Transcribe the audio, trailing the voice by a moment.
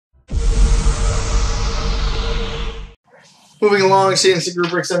Moving along, CNC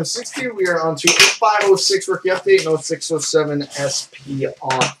Group Break 760, we are on to 0506 Rookie Update and 0607 SP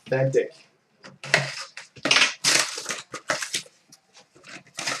Authentic.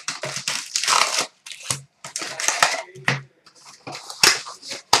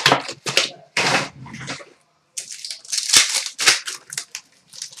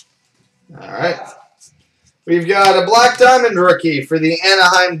 Alright. We've got a Black Diamond rookie for the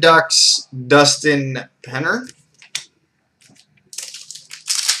Anaheim Ducks, Dustin Penner.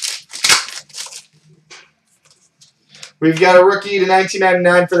 We've got a rookie to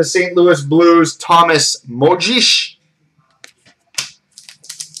 1999 for the St. Louis Blues, Thomas Mojish.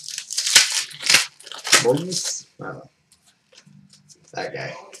 Mojis? I don't know. That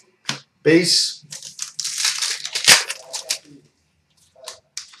guy. Base.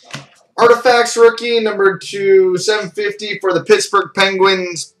 Artifacts rookie, number 2/750 for the Pittsburgh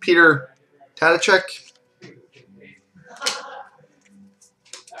Penguins, Peter Tadachek.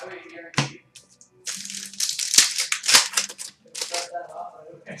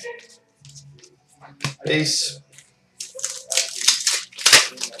 Base.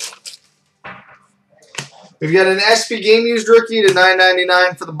 We've got an SP Game Used rookie to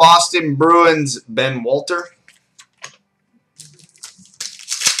 999 for the Boston Bruins, Ben Walter.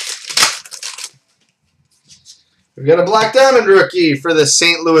 We've got a Black Diamond rookie for the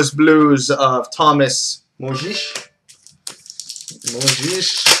St. Louis Blues of Thomas Mojish.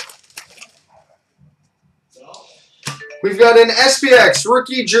 We've got an SPX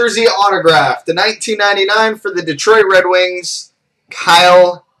rookie jersey autograph, the 1999 for the Detroit Red Wings,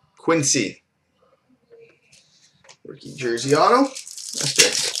 Kyle Quincy. Rookie jersey auto,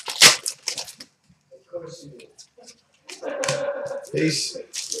 SPX. Peace.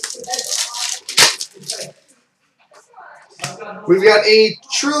 We've got a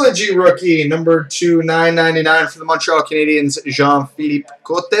trilogy rookie, number 2/999 for the Montreal Canadiens, Jean-Philippe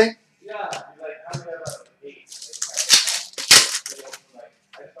Cote.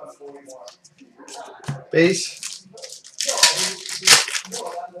 Base.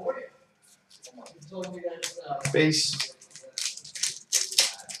 Base.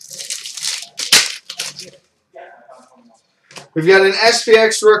 We've got an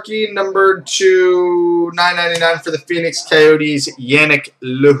SPX rookie, number 2/999 for the Phoenix Coyotes, Yannick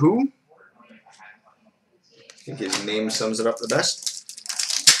Lehoux. I think his name sums it up the best.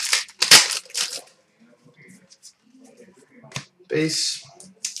 Base.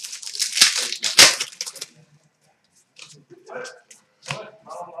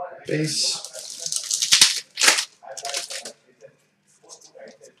 Base.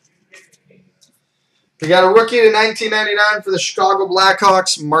 We got a rookie to 1999 for the Chicago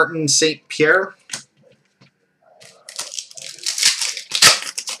Blackhawks, Martin St. Pierre.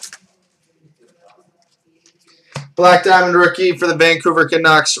 Black Diamond rookie for the Vancouver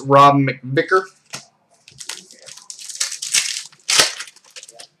Canucks, Rob McVicker.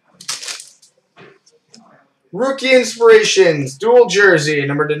 Rookie Inspirations, dual jersey,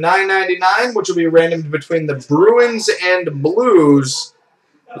 number to 999, which will be randomed between the Bruins and Blues,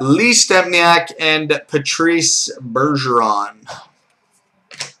 Lee Stempniak and Patrice Bergeron.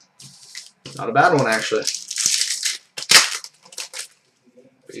 Not a bad one, actually.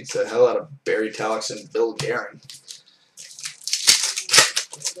 Beats the hell out of Barry Talix and Bill Guerin.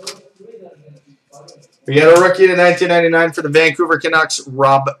 We got a rookie to 1999 for the Vancouver Canucks,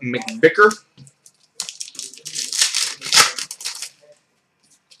 Rob McVicker.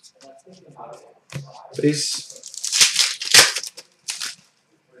 Base.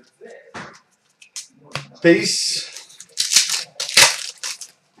 Base.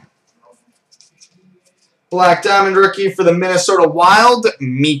 Black Diamond rookie for the Minnesota Wild,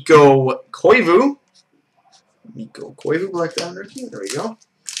 Mikko Koivu. Black Diamond rookie. There we go.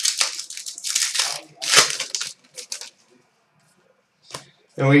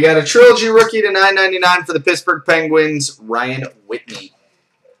 And we got a trilogy rookie to 999 for the Pittsburgh Penguins, Ryan Whitney.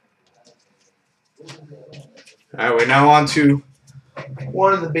 All right, we're now on to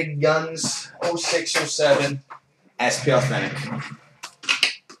one of the big guns, 0607 SP Authentic.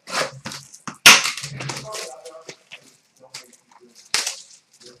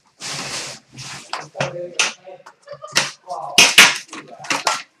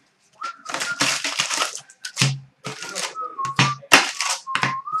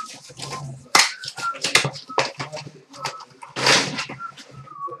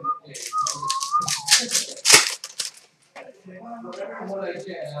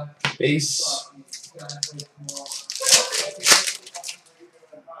 Base.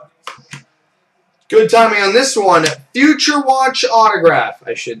 Good timing on this one. Future Watch autograph.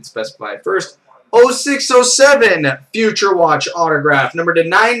 I should specify first. 0607 Future Watch autograph, number to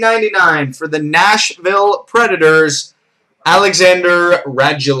 999 for the Nashville Predators, Alexander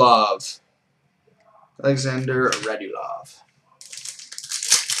Radulov. Alexander Radulov.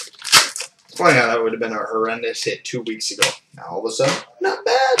 It's funny how that would have been a horrendous hit 2 weeks ago. Now all of a sudden, not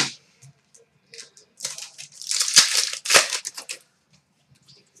bad.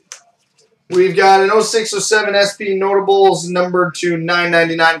 We've got an 0607 SP Notables, number to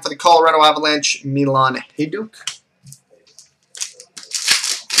 999 for the Colorado Avalanche, Milan Hajduk.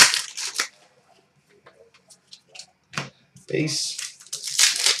 Base.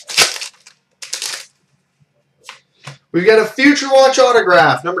 We've got a Future Watch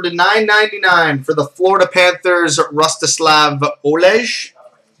autograph, number to 999 for the Florida Panthers, Rostislav Olej.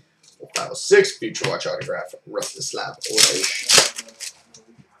 506 Future Watch autograph, Rostislav Olej.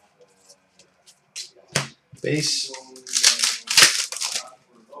 Base.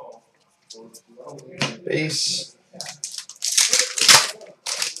 Base.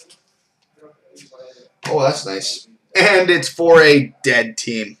 Oh, that's nice. And it's for a dead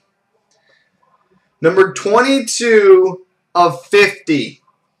team. Number 22 of 50.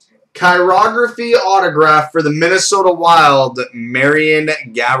 Chirography autograph for the Minnesota Wild, Marian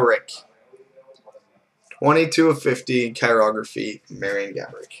Gaborik. 22 of 50, chirography, Marian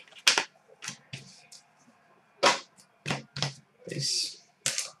Gaborik. Base.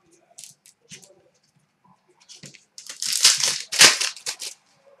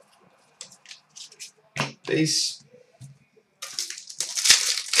 Base.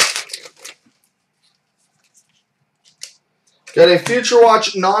 Got a Future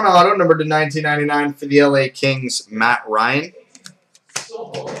Watch non-auto, number to 1999 for the LA Kings, Matt Ryan.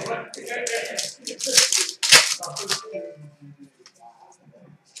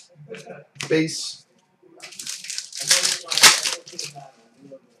 Base.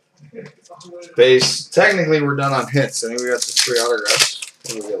 Base. Technically, we're done on hits. I think we got the 3 autographs.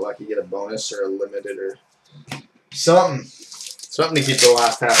 Maybe we get lucky, get a bonus or a limited or something. Something to keep the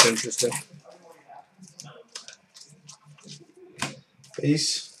last half interesting.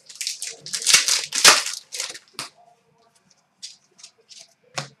 Base.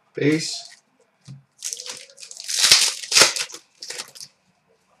 Base.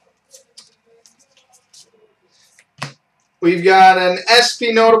 We've got an SP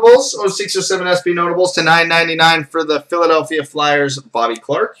Notables, 0607 SP Notables to 999 for the Philadelphia Flyers, Bobby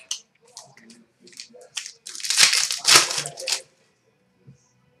Clark.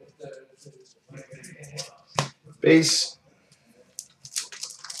 Base.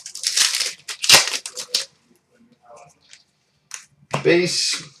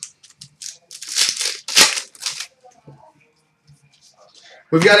 Base.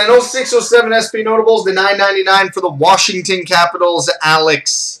 We've got an 0607 SP Notables, the 999 for the Washington Capitals,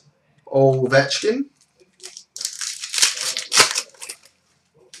 Alex Ovechkin.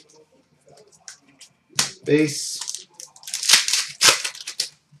 Base.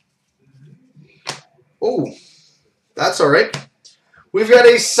 Oh, that's all right. We've got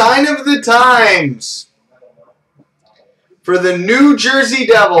a Sign of the Times for the New Jersey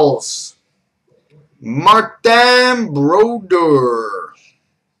Devils, Martin Brodeur.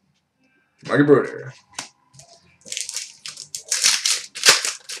 Marty Brodeur.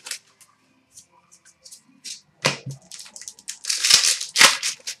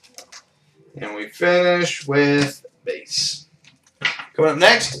 And we finish with base. Coming up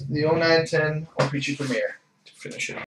next, the 0910 RPG Premier to finish it.